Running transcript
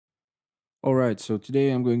Alright, so today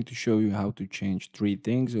I'm going to show you how to change three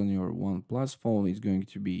things on your OnePlus phone. It's going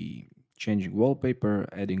to be changing wallpaper,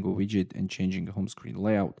 adding a widget, and changing the home screen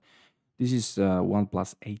layout. This is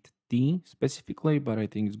OnePlus 8T specifically, but I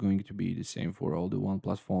think it's going to be the same for all the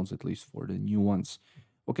OnePlus phones, at least for the new ones.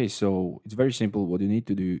 Okay, so it's very simple. What you need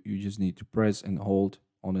to do, you just need to press and hold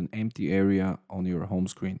on an empty area on your home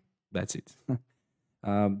screen. That's it.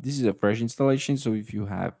 This is a fresh installation, so if you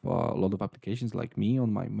have a lot of applications like me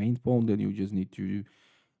on my main phone, then you just need to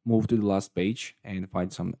move to the last page and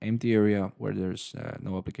find some empty area where there's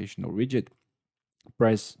no application or widget.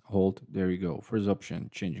 Press, hold, there you go. First option,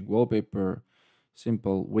 changing wallpaper,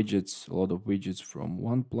 simple widgets, a lot of widgets from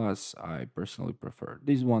OnePlus. I personally prefer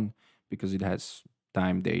this one because it has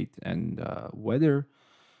time, date, and weather.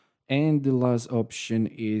 And the last option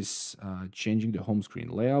is changing the home screen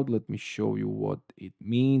layout. Let me show you what it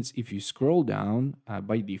means. If you scroll down,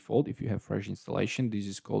 by default, if you have fresh installation, this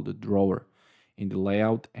is called the drawer in the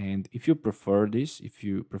layout. And if you prefer this, if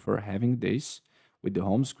you prefer having this with the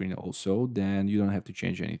home screen also, then you don't have to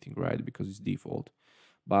change anything, right? Because it's default.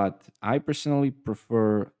 But I personally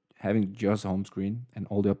prefer having just home screen and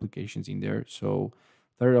all the applications in there. So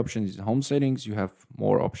third option is home settings. You have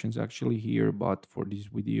more options actually here, but for this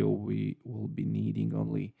video, we will be needing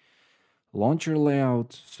only launcher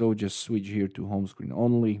layout. So just switch here to home screen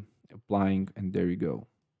only, applying, and there you go.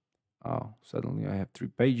 Suddenly I have three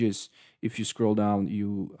pages. If you scroll down,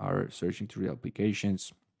 you are searching through the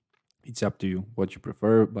applications. It's up to you what you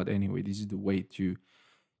prefer, but anyway, this is the way to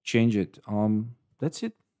change it. That's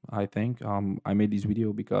it. I think I made this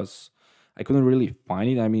video because I couldn't really find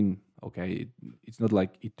it. I mean, okay, it's not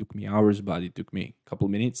like it took me hours, but it took me a couple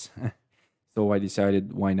minutes. So I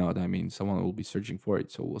decided, why not? I mean, someone will be searching for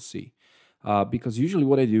it, so we'll see. Because usually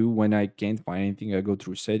what I do when I can't find anything, I go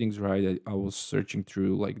through settings, right? I was searching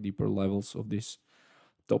through like deeper levels of this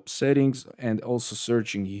top settings and also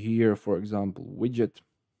searching here, for example, widget,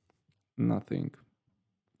 nothing,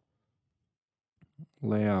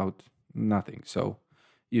 layout, nothing. So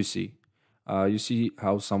you see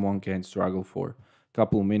how someone can struggle for a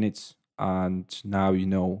couple minutes, and now you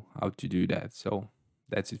know how to do that. So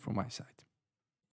that's it from my side.